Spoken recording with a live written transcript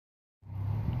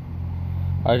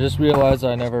I just realized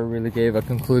I never really gave a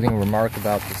concluding remark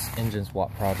about this engine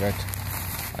swap project.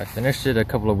 I finished it a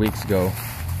couple of weeks ago,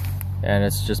 and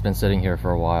it's just been sitting here for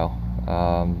a while.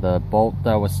 The bolt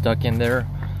that was stuck in there,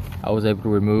 I was able to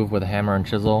remove with a hammer and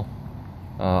chisel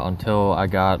until I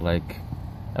got like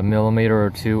a millimeter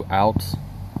or two out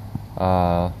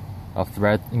of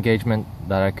thread engagement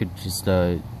that I could just,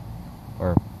 I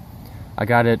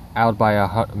got it out by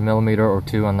a millimeter or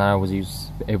two, and then I was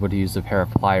able to use a pair of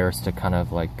pliers to kind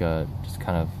of like just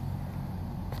kind of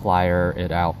plier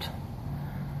it out.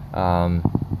 And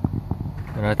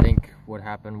I think what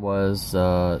happened was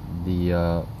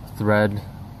the thread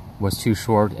was too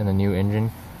short in the new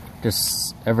engine,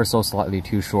 just ever so slightly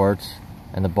too short,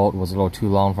 and the bolt was a little too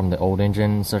long from the old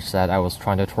engine, such that I was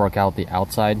trying to torque out the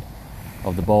outside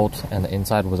of the bolt and the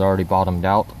inside was already bottomed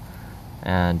out,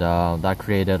 and that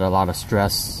created a lot of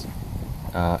stress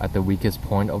at the weakest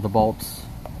point of the bolts,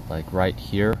 like right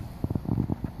here.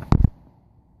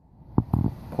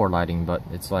 Poor lighting, but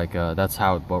it's like that's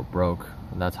how it broke.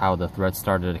 That's how the thread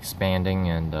started expanding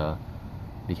and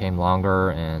became longer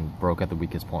and broke at the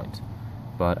weakest point.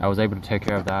 But I was able to take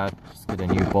care of that, just get a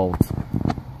new bolt,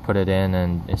 put it in,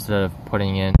 and instead of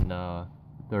putting in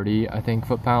 30, I think,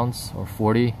 foot-pounds or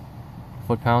 40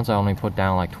 foot-pounds, I only put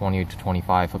down like 20 to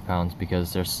 25 foot-pounds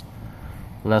because there's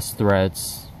less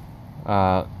threads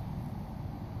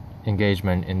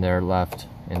engagement in there left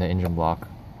in the engine block.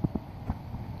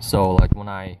 So like when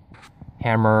I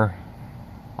hammer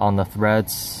on the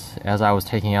threads, as I was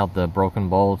taking out the broken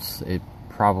bolts, it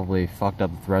probably fucked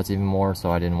up the threads even more, so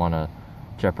I didn't want to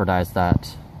jeopardize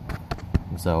that.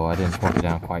 So I didn't torque it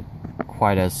down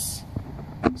quite as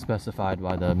specified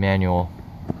by the manual.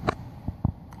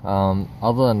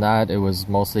 Other than that, it was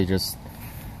mostly just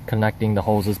connecting the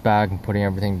hoses back and putting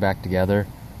everything back together,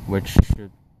 which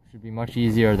should be much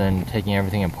easier than taking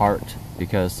everything apart,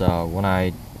 because when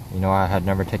I had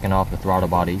never taken off the throttle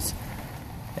bodies,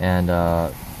 and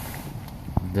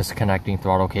disconnecting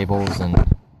throttle cables and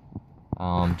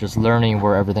just learning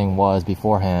where everything was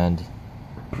beforehand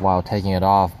while taking it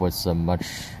off was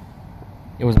much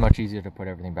easier to put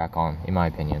everything back on, in my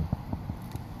opinion.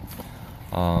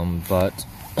 But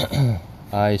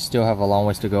I still have a long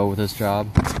ways to go with this job,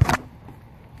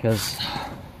 because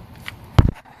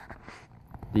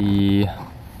the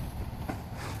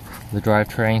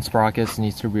drivetrain sprockets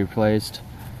needs to be replaced.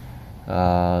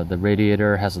 The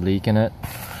radiator has a leak in it.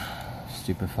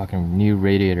 Stupid fucking new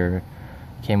radiator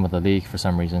came with a leak for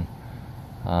some reason.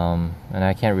 And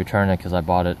I can't return it because I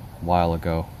bought it a while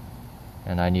ago.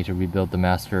 And I need to rebuild the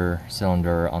master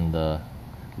cylinder on the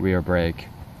rear brake.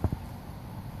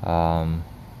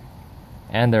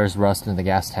 And there's rust in the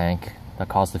gas tank that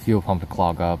caused the fuel pump to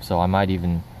clog up, so I might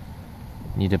even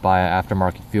need to buy an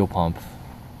aftermarket fuel pump.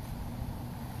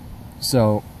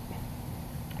 So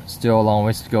still a long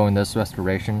ways to go in this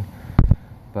restoration,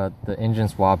 but the engine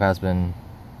swap has been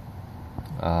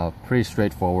pretty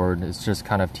straightforward. It's just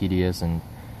kind of tedious, and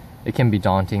it can be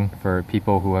daunting for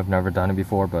people who have never done it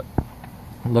before, but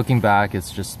looking back,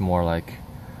 it's just more like,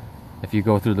 if you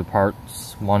go through the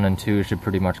parts 1 and 2, it should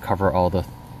pretty much cover all the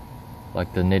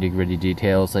the nitty-gritty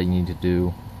details that you need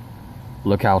to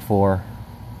look out for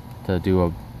to do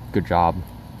a good job.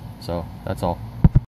 So that's all.